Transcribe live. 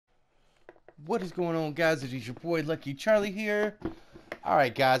What is going on, guys? It is your boy Lucky Charlie here. All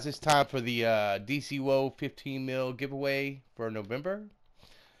right, guys, it's time for the Dcuo 15 mil giveaway for November.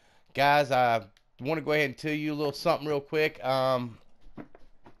 Guys, I want to go ahead and tell you a little something real quick. I've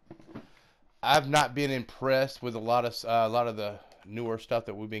not been impressed with a lot of the newer stuff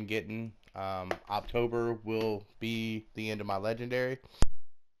that we've been getting. October will be the end of my legendary.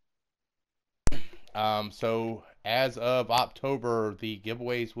 So as of October, the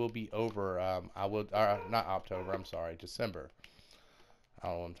giveaways will be over. I will, not October. I'm sorry, December. I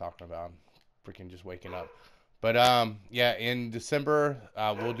don't know what I'm talking about. I'm freaking just waking up. But yeah, in December,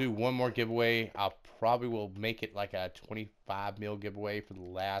 we'll do one more giveaway. I'll probably will make it like a 25 mil giveaway for the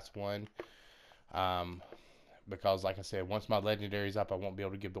last one. Um, because like I said, once my legendary's up, I won't be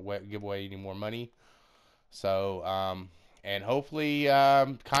able to give away any more money. So and hopefully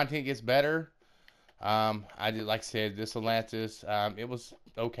content gets better. I did, like I said, this Atlantis, it was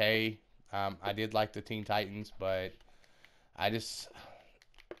okay. I did like the Teen Titans, but I just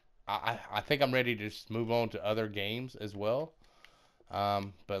I think I'm ready to just move on to other games as well.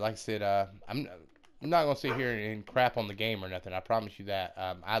 But like I said, I'm not gonna sit here and crap on the game or nothing. I promise you that.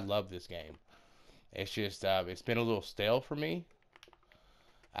 I love this game. It's just it's been a little stale for me.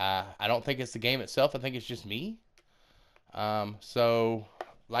 I don't think it's the game itself. I think it's just me. So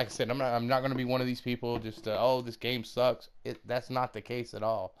like I said, I'm not gonna be one of these people just oh, this game sucks. That's not the case at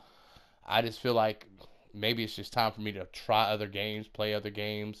all. I just feel like maybe it's just time for me to try other games, play other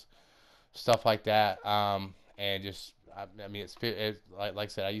games, stuff like that. And just I mean it's like I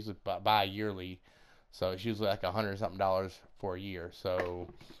said, I usually buy yearly, so it's usually like $100 something for a year. So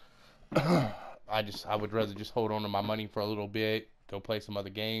I would rather just hold on to my money for a little bit, go play some other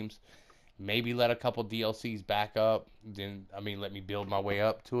games, maybe let a couple DLCs back up, then I mean let me build my way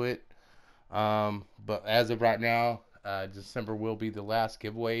up to it. But as of right now, December will be the last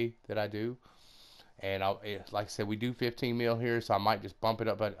giveaway that I do. And like I said, we do 15 mil here, so I might just bump it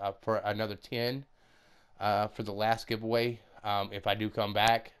up for another 10 for the last giveaway. If I do come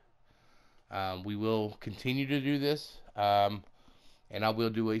back, we will continue to do this, and I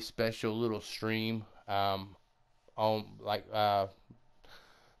will do a special little stream on like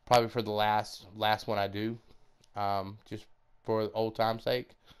probably for the last one I do, just for old time's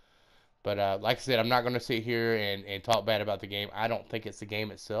sake. But like I said, I'm not going to sit here and talk bad about the game. I don't think it's the game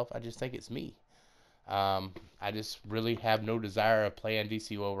itself. I just think it's me. I just really have no desire of playing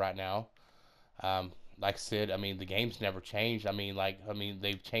DCO right now. Um, like I said, I mean the game's never changed. I mean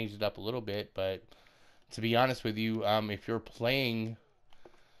they've changed it up a little bit, but to be honest with you, if you're playing,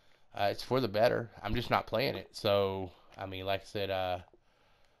 it's for the better. I'm just not playing it. So I mean, like I said,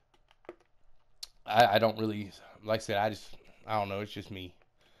 I don't really like I said. I don't know. It's just me.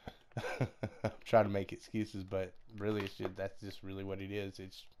 I'm trying to make excuses, but really, that's just really what it is.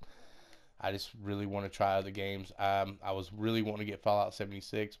 I just really want to try other games. I was really wanting to get Fallout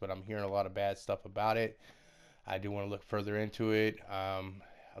 76, but I'm hearing a lot of bad stuff about it. I do want to look further into it. A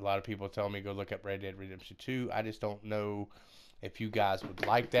lot of people tell me go look up Red Dead Redemption 2. I just don't know if you guys would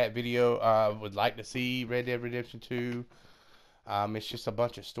like that video, would like to see Red Dead Redemption 2. It's just a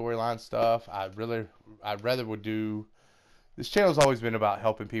bunch of storyline stuff. I'd rather would do. This channel's always been about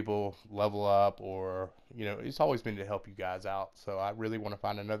helping people level up, or it's always been to help you guys out. So I really want to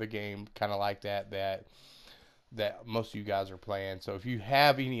find another game kind of like that most of you guys are playing. So if you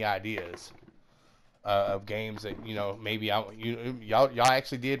have any ideas of games that maybe y'all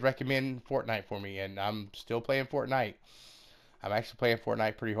actually did recommend Fortnite for me, and I'm still playing Fortnite. I'm actually playing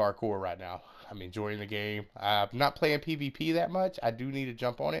Fortnite pretty hardcore right now. I'm enjoying the game. I'm not playing PvP that much. I do need to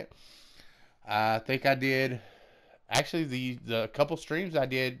jump on it. I think I did actually the couple streams I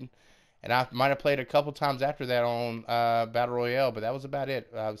did, and I might have played a couple times after that on Battle Royale, but that was about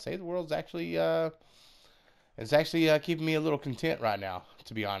it. Save the World's actually it's actually keeping me a little content right now,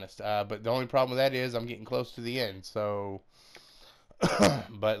 to be honest. But the only problem with that is I'm getting close to the end. So,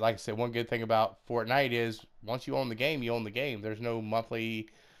 but like I said, one good thing about Fortnite is once you own the game, you own the game. There's no monthly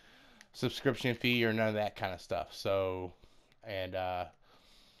subscription fee or none of that kind of stuff. So, and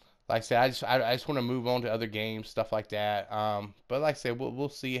like I said, I just want to move on to other games, stuff like that. But like I said, we'll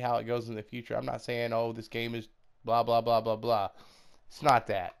see how it goes in the future. I'm not saying oh this game is blah blah blah blah blah. It's not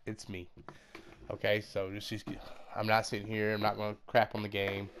that. It's me. Okay, so I'm not sitting here. I'm not going to crap on the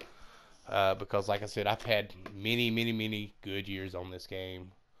game because, like I said, I've had many good years on this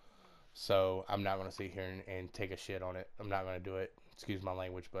game. So I'm not going to sit here and take a shit on it. I'm not going to do it. Excuse my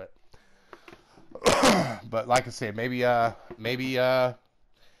language, but but like I said, maybe after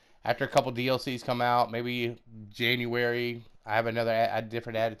a couple DLCs come out, maybe January, I have a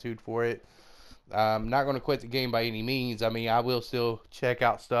different attitude for it. I'm not going to quit the game by any means. I mean, I will still check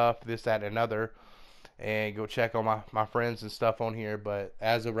out stuff, this, that, and another, and go check on my friends and stuff on here. But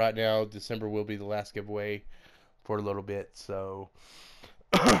as of right now, December will be the last giveaway for a little bit. So,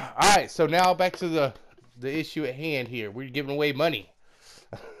 all right. So now back to the issue at hand here. We're giving away money.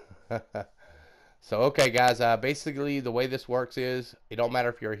 So, okay, guys, basically the way this works is it don't matter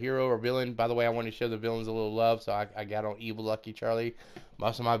if you're a hero or villain. By the way, I want to show the villains a little love, so I got on Evil Lucky Charlie.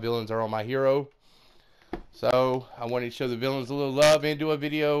 Most of my villains are on my hero. So, I wanted to show the villains a little love and do a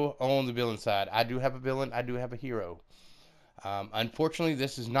video on the villain side. I do have a villain. I do have a hero. Unfortunately,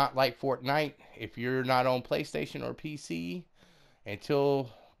 this is not like Fortnite. If you're not on PlayStation or PC, until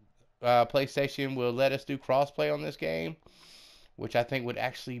PlayStation will let us do crossplay on this game, which I think would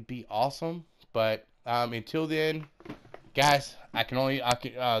actually be awesome. But until then, guys,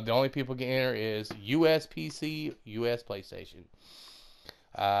 the only people can enter is US PC, US PlayStation.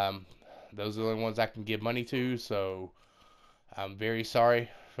 Those are the only ones I can give money to. So I'm very sorry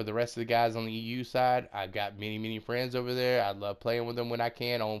for the rest of the guys on the EU side. I've got many friends over there. I love playing with them when I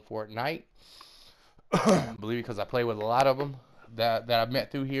can on Fortnite. Believe me, because I play with a lot of them that I've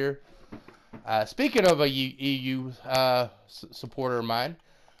met through here. Speaking of a EU supporter of mine,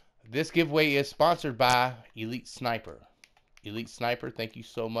 this giveaway is sponsored by Elite Sniper. Elite Sniper, thank you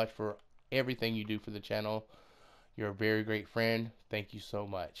so much for everything you do for the channel. You're a very great friend. Thank you so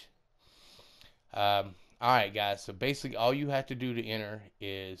much. Alright, guys. So basically, all you have to do to enter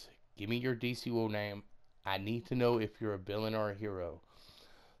is give me your Dcuo name. I need to know if you're a villain or a hero.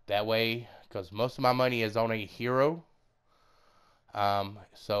 That way, because most of my money is on a hero.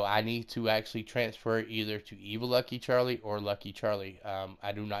 So I need to actually transfer either to Evil Lucky Charlie or Lucky Charlie.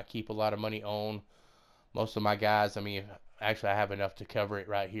 I do not keep a lot of money on most of my guys. I mean, actually I have enough to cover it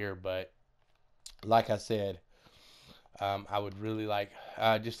right here, but like I said, I would really like,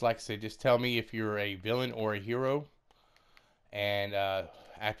 just like I said, just tell me if you're a villain or a hero, and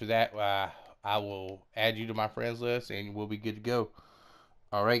after that, I will add you to my friends list, and we'll be good to go.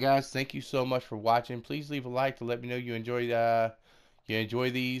 Alright guys, thank you so much for watching. Please leave a like to let me know you enjoy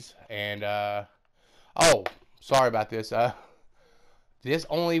these. And oh, sorry about this. This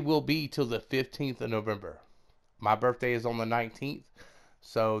only will be till the 15th of November. My birthday is on the 19th,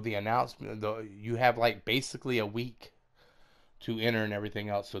 so the announcement, you have like basically a week to enter and everything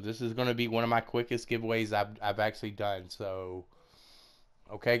else. So this is going to be one of my quickest giveaways I've actually done. So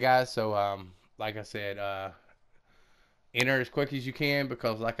okay guys, so like I said, enter as quick as you can,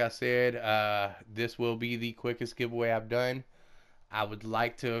 because like I said, this will be the quickest giveaway I've done. I would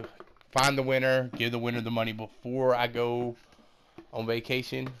like to find the winner, give the winner the money before I go on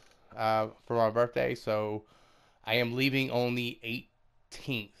vacation for my birthday. So I am leaving on the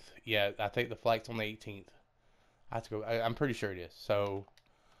 18th. Yeah, I think the flight's on the 18th. I have to go. I'm pretty sure it is. So,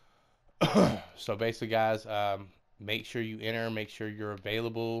 so basically, guys, make sure you enter. Make sure you're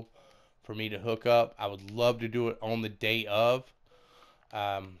available for me to hook up. I would love to do it on the day of.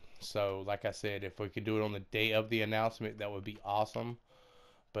 So, like I said, if we could do it on the day of the announcement, that would be awesome.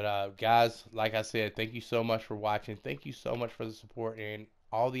 But guys, like I said, thank you so much for watching. Thank you so much for the support and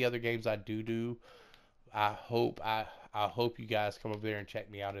all the other games I do. I hope you guys come over there and check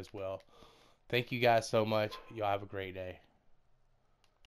me out as well. Thank you guys so much. Y'all have a great day.